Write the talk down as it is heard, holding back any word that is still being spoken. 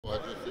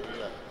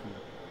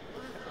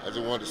I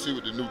just wanted to see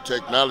what the new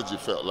technology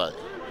felt like.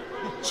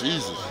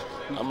 Jesus,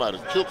 I might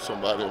have killed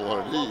somebody in one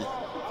of these.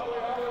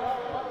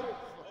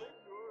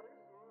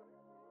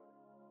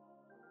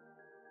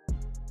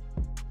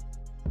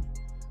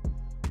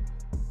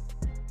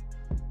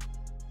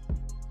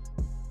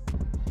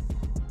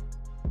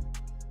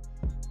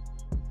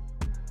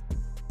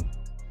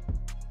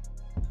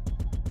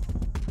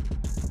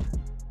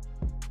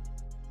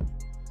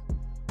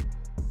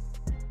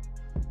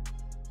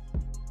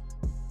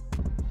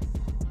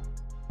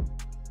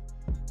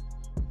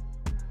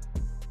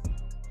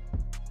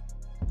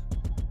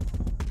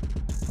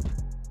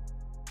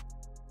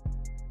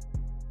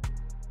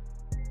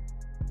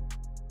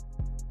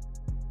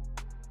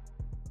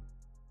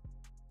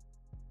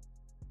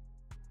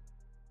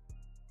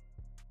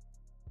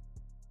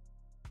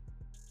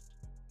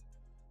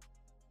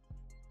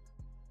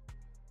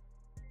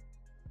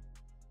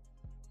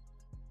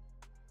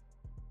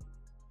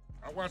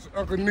 I watch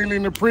Uncle Neely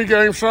in the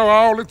pregame show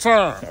all the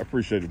time. I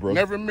appreciate it, bro.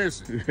 Never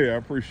miss it. Yeah, I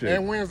appreciate it.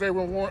 And Wednesday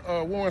with Warren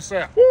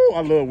Sapp. Woo, I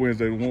love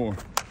Wednesday with Warren.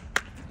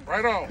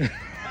 Right on.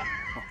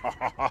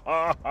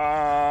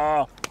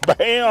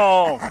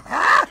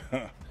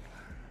 Bam!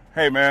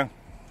 Hey, man.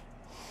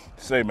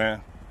 Say,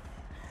 man.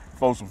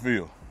 Folsom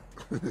Field.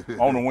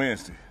 On a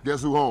Wednesday.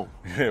 Guess who home?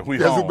 Yeah, we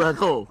Guess home. who back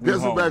home? We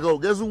Guess home. who back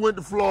home? Guess who went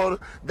to Florida,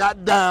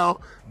 got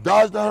down,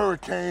 dodged the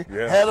hurricane,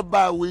 had a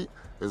bye week.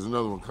 There's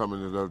another one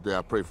coming the other day.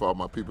 I pray for all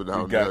my people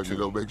down there. You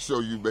know, make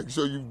sure you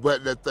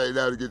button that thing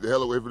down to get the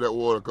hell away from that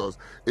water, because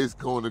it's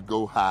going to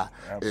go high.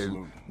 Absolutely.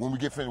 And when we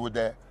get finished with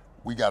that,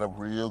 we got a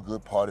real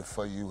good party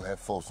for you at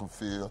Folsom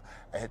Field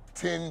at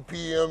 10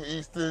 p.m.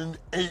 Eastern,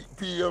 8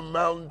 p.m.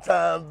 Mountain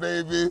Time,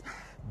 baby.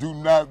 Do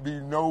not be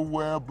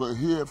nowhere but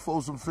here at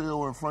Folsom Field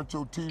or in front of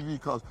your TV,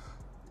 because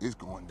it's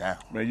going down.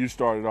 Man, you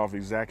started off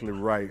exactly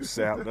right,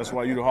 Sapp. That's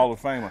why you're the Hall of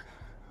Famer.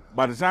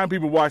 By the time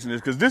people watching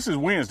this, because this is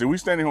Wednesday, we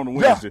standing on the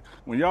Wednesday. Yeah.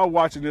 When y'all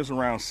watching this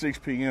around 6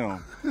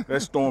 p.m.,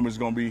 that storm is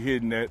going to be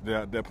hitting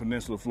that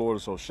peninsula of Florida.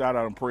 So shout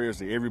out and prayers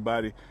to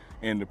everybody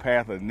in the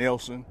path of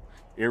Nelson.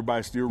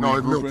 Everybody still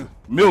regrouping.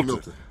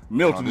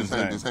 Milton is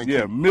his name.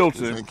 Yeah,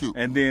 Milton.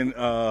 And then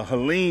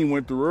Helene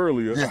went through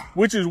earlier,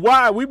 which is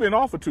why we've been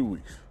off for 2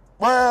 weeks.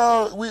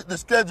 Well, the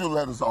schedule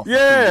let us off.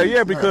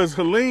 Yeah, because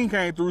Helene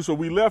came through, so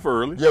we left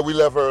early. Yeah, we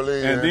left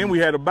early. And then we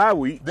had a bye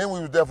week. Then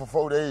we was there for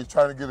 4 days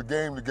trying to get a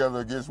game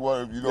together against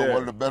one of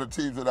the better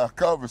teams that I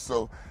covered.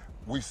 So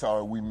we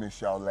sorry we missed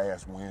y'all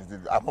last Wednesday.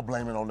 I'm going to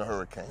blame it on the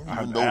hurricane.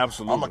 Even though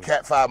absolutely. I'm a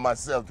Cat 5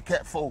 myself. The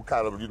Cat 4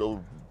 kind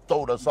of,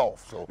 throwed us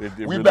off. So it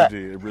we really back.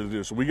 did. It really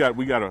did. So we got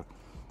to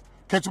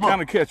catch them up.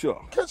 Kind of catch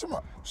up. Catch them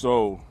up.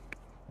 So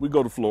we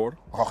go to Florida.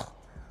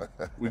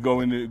 We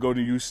go to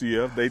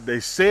UCF. They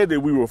said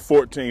that we were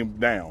 14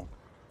 down.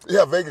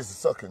 Yeah, Vegas is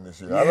sucking this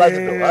year. I like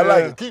it though. I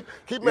like it.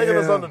 Keep making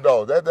us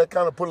underdogs. That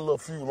kind of put a little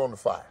fuel on the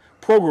fire.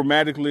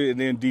 Programmatically and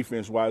then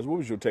defense-wise, what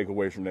was your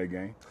takeaways from that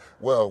game?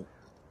 Well,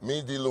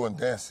 me, D-Lou, and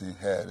Dancy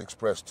had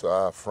expressed to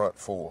our front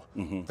four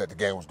that the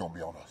game was going to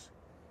be on us.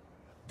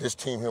 This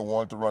team here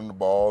wanted to run the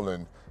ball,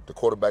 and the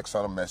quarterback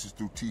sent a message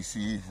through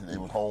TC. They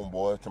was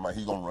homeboy, talking about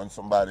he going to run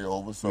somebody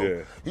over. So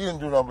he didn't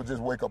do nothing but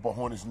just wake up a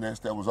hornet's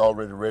nest that was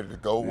already ready to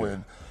go. Yeah.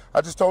 And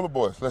I just told the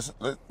boys,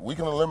 we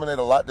can eliminate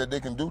a lot that they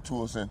can do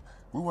to us, and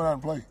we went out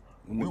and played.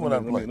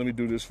 Let me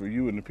do this for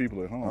you and the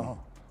people at home.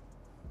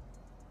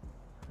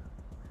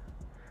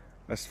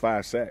 That's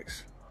 5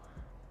 sacks.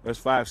 That's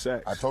 5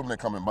 sacks. I told them they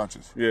come in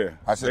bunches. Yeah,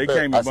 I said, they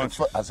came in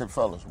bunches. I said,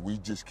 fellas, we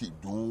just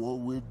keep doing what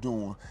we're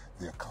doing.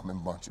 They'll come in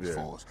bunches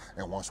for us.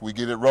 And once we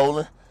get it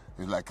rolling,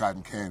 it's like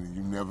cotton candy.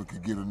 You never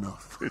could get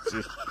enough. It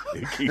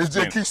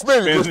just keeps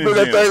spinning. Just spin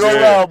that thing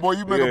around, boy.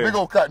 You make a big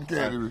old cotton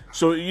candy.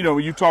 So,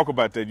 when you talk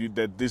about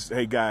that,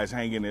 hey, guys,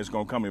 hang in there. It's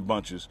going to come in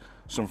bunches.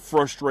 Some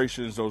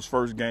frustrations those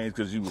first games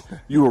because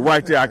you were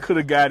right there. I could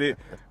have got it.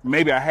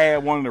 Maybe I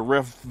had one and the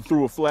ref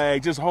threw a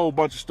flag. Just a whole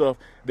bunch of stuff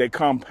that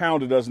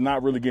compounded us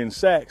not really getting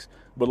sacks.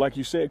 But like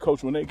you said,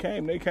 Coach, when they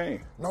came, they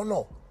came.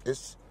 No.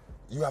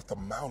 You have to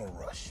mount a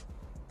rush.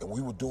 And we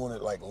were doing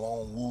it like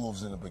lone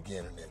wolves in the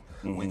beginning.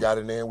 And we got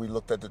in there and we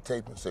looked at the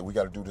tape and said, we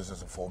got to do this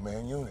as a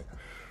 4-man unit.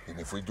 And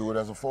if we do it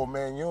as a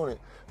 4-man unit,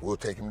 we'll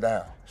take him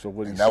down. So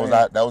what and that was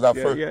our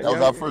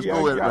first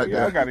go at it right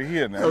there. I got to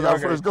hear now. That was our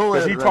first go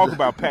at it. Because he talked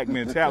about pack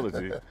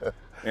mentality.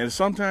 And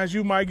sometimes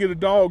you might get a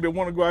dog that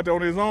want to go out there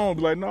on his own,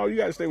 be like, no, you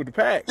got to stay with the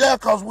pack. Yeah,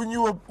 because when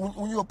you're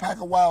a pack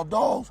of wild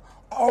dogs,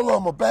 all of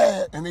them are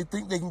bad, and they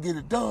think they can get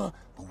it done,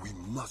 but we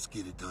must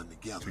get it done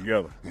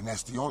together. And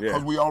that's the only,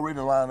 because we already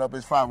lined up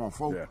as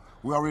 5-on-4. Yeah.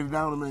 We already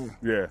down a man.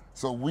 Yeah.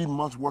 So we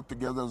must work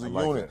together as a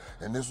unit.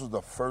 And this was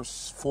the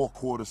first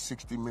 4-quarter,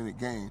 60-minute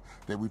game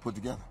that we put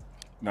together.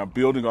 Now,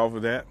 building off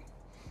of that,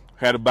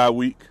 had a bye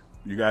week.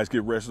 You guys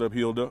get rested up,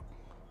 healed up?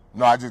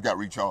 No, I just got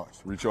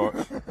recharged.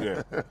 Recharged?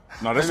 Yeah.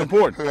 No, that's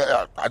important.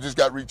 I just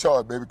got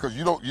recharged, baby, because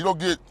you don't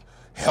get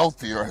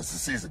healthier as the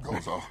season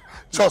goes on.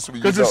 Trust me.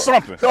 Because it's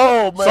something.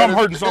 Oh, man. Something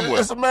hurting somewhere.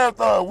 It's a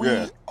marathon.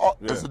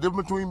 It's the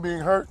difference between being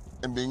hurt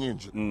and being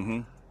injured.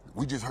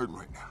 We just hurting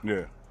right now.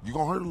 Yeah. You're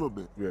going to hurt a little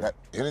bit. Yeah.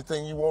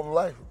 Anything you want in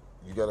life,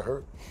 you got to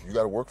hurt. You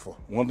got to work for.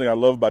 One thing I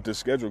love about this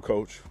schedule,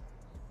 Coach,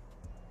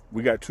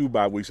 we got 2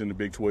 bye weeks in the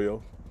Big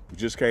 12. We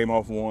just came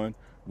off one.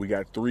 We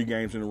got 3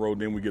 games in a row,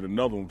 then we get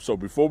another one. So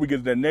before we get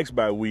to that next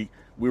bye week,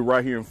 we're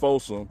right here in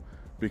Folsom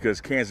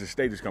because Kansas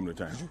State is coming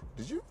to town.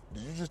 Did you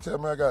just tell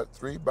me I got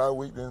 3 bye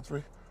week, then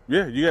 3?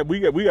 Yeah, we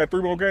got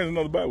 3 more games,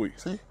 another bye week.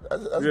 See,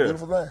 that's a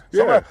beautiful thing.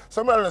 Yeah.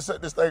 Somebody done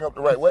set this thing up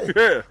the right way.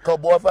 Yeah. Because,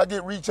 boy, if I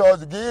get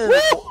recharged again.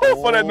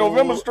 For that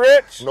November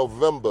stretch.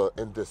 November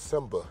and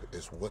December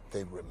is what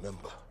they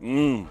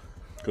remember.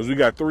 Because we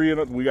got 3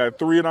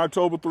 in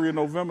October, 3 in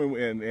November,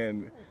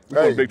 and we're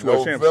going to Big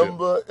 12 championship.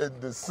 November and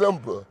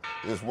December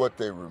is what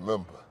they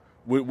remember.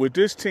 With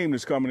this team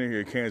that's coming in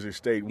here at Kansas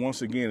State,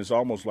 once again, it's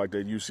almost like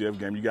that UCF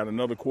game. You got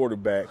another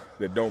quarterback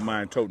that don't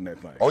mind toting that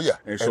thing. Oh, yeah.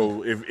 And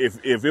so if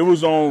it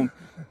was on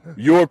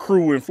your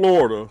crew in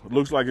Florida, it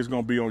looks like it's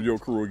going to be on your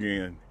crew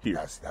again here.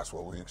 That's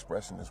what we're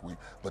expressing this week.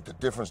 But the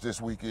difference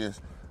this week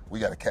is we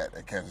got a cat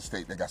at Kansas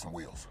State that got some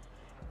wheels.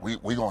 We're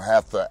going to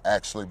have to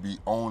actually be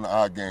on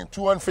our game.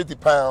 250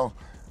 pounds,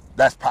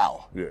 that's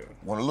power. Yeah.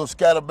 When a little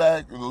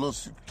scatterback, a little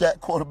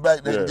cat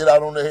quarterback that can get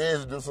out on their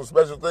heads and do some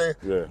special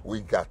things,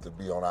 we got to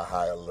be on our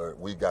high alert.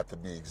 We got to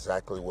be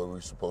exactly where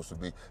we're supposed to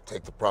be,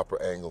 take the proper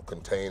angle,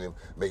 contain him,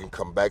 make him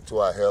come back to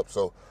our help.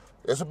 So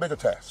it's a bigger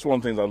task. That's one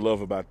of the things I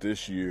love about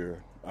this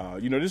year.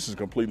 This is a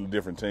completely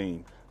different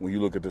team when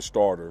you look at the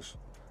starters.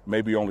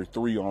 Maybe only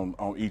 3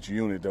 on each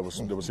unit that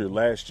was here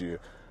last year.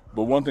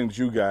 But one thing that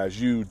you guys,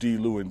 D,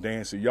 Lou, and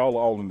Dancy, y'all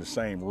are all in the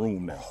same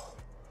room now.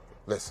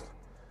 Listen,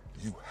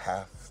 you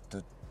have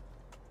to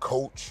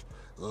coach,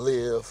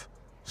 live,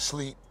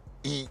 sleep,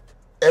 eat,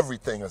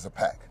 everything as a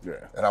pack. Yeah.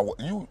 And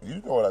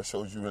you know what I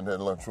showed you in that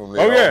lunchroom.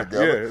 Oh, yeah,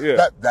 together.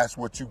 yeah. That's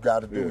what you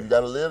got to do. Yeah. You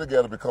got to live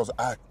together because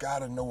I got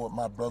to know what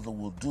my brother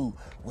will do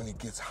when it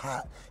gets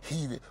hot,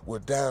 heated, we're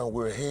down,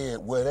 we're ahead,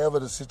 whatever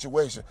the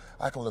situation.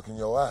 I can look in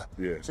your eye.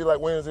 Yeah. See, like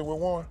Wednesday with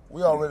Warren,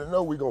 we already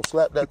know we're going to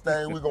slap that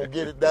thing, we're going to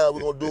get it down,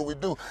 we're going to do what we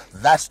do.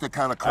 That's the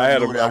kind of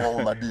continuity I want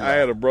with my deal. I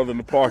had a brother in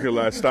the parking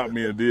lot stop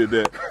me and did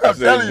that. I'm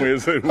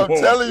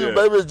telling you,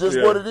 baby, it's just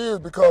Yeah. what it is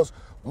because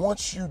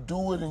once you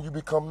do it and you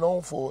become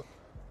known for it,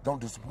 don't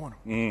disappoint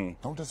them.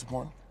 Don't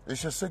disappoint them.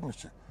 It's your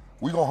signature.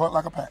 We gonna hunt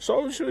like a pack.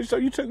 So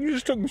you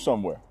just took me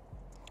somewhere.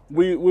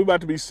 We're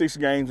about to be 6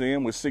 games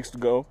in with 6 to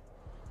go.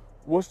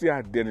 What's the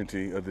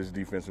identity of this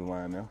defensive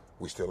line now?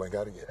 We still ain't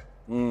got it yet.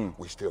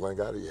 We still ain't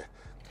got it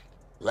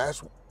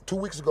yet. 2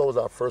 weeks ago was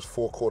our first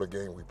 4-quarter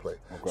game we played.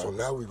 Okay. So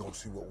now we're gonna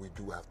see what we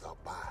do after a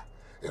bye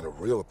and a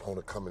real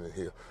opponent coming in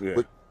here. Yeah.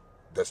 But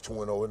that's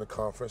 2-0 in the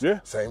conference.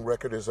 Yeah. Same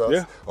record as us.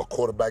 Yeah. A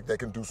quarterback that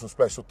can do some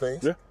special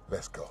things. Yeah.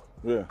 Let's go.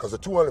 Yeah. Because a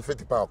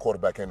 250-pound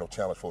quarterback ain't no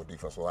challenge for a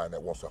defensive line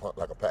that wants to hunt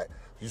like a pack.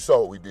 You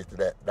saw what we did to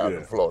that down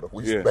in Florida.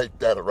 We spanked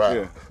that around.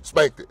 Yeah.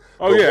 Spanked it.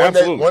 Oh, but yeah,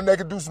 absolutely. One that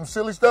can do some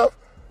silly stuff,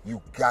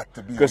 you got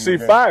to be. Because see,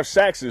 5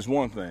 sacks is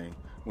one thing.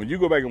 When you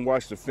go back and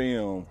watch the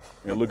film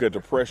and look at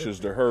the pressures,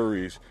 the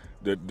hurries,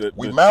 the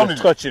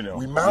touching them.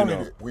 We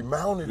mounted it. We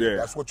mounted it.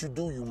 That's what you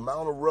do. You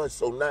mount a rush.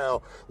 So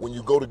now when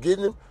you go to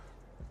getting him,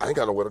 I ain't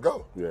got nowhere to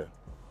go. Yeah.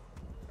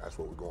 That's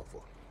what we're going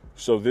for.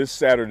 So this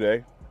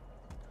Saturday,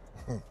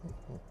 I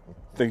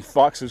think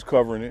Fox is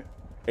covering it,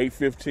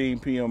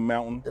 8:15 p.m.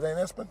 Mountain. It ain't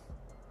Espen?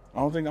 I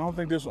don't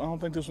think this one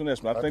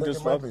Espen. I think this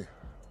it might be.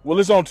 Well,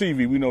 it's on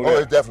TV. We know that. Oh,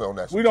 it's definitely on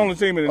that. We're the only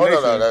team in the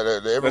nation.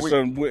 No, every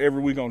week.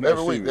 Every week on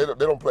Every TV. week.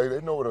 They don't play.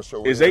 They know what a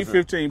show is. It's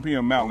 8:15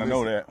 p.m. Mountain. I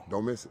know that.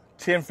 Don't miss it.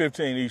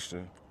 10:15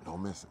 Eastern.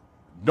 Don't miss it.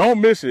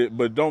 Don't miss it,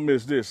 but don't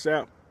miss this.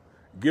 Sapp,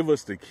 give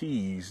us the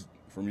keys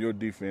from your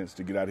defense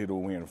to get out here to a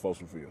win in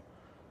Folsom Field.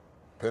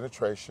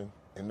 Penetration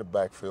in the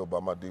backfield by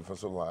my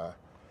defensive line,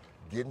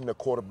 getting the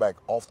quarterback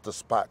off the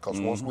spot,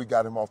 because once we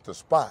got him off the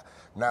spot,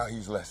 now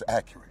he's less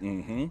accurate.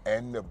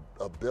 And the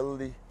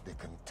ability to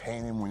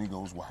contain him when he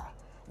goes wild.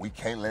 We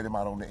can't let him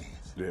out on the edge.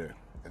 Yeah.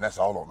 And that's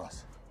all on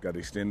us. Got to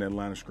extend that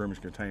line of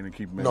scrimmage, contain and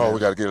keep him in No, there. we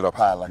got to get it up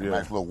high like a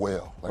nice little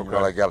well. Like, you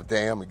know, like got a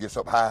dam, it gets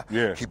up high,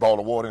 keep all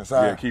the water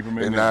inside. Yeah, keep him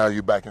in and there. now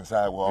you're back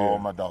inside with all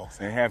my dogs.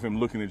 And have him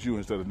looking at you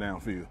instead of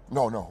downfield.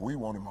 No, we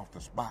want him off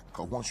the spot,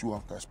 because once you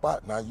off that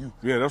spot, now you.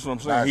 Yeah, that's what I'm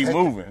saying. He's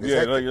moving. It's yeah,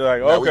 hectic. you're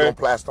like, now okay. we're going to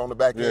plaster on the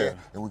back end,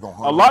 and we're going to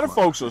hunt. A lot of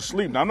folks are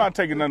asleep. Now, I'm not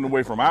taking nothing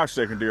away from our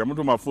secondary. I'm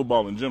talking about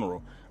football in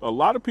general. A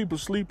lot of people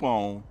sleep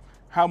on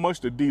how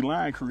much the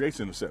D-line creates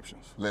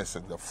interceptions.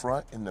 Listen, the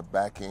front and the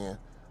back end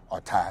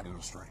are tied in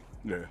a string.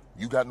 Yeah.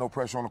 You got no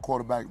pressure on the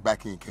quarterback,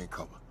 back end can't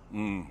cover.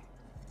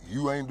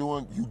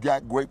 You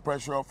got great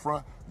pressure up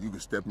front, you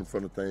can step in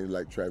front of things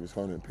like Travis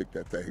Hunter and pick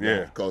that thing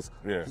up, because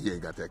he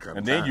ain't got that kind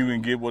of time. And then you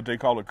can get what they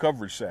call a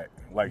coverage sack.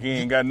 Like he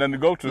ain't got nothing to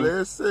go to.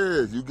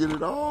 Listen, you get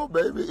it all,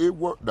 baby. It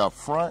worked. The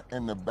front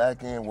and the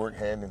back end work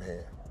hand in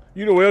hand.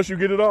 You know where else you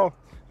get it all?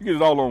 You get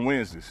it all on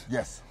Wednesdays.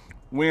 Yes.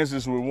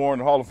 Wednesdays with Warren,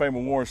 the Hall of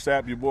Famer Warren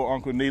Sapp, your boy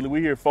Uncle Neely. We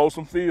here at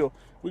Folsom Field.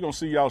 We're going to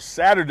see y'all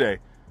Saturday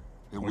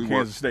when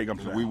Kansas State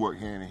comes down. We work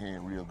hand in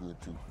hand real good,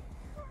 too.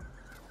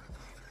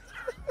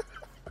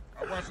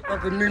 I watch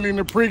Uncle Neely in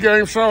the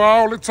pregame show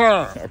all the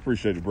time. I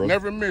appreciate it, brother.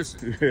 Never miss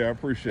it. Yeah, I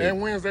appreciate it.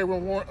 And Wednesday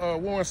with Warren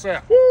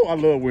Sapp. Woo, I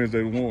love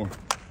Wednesday with Warren.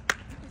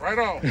 Right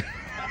on.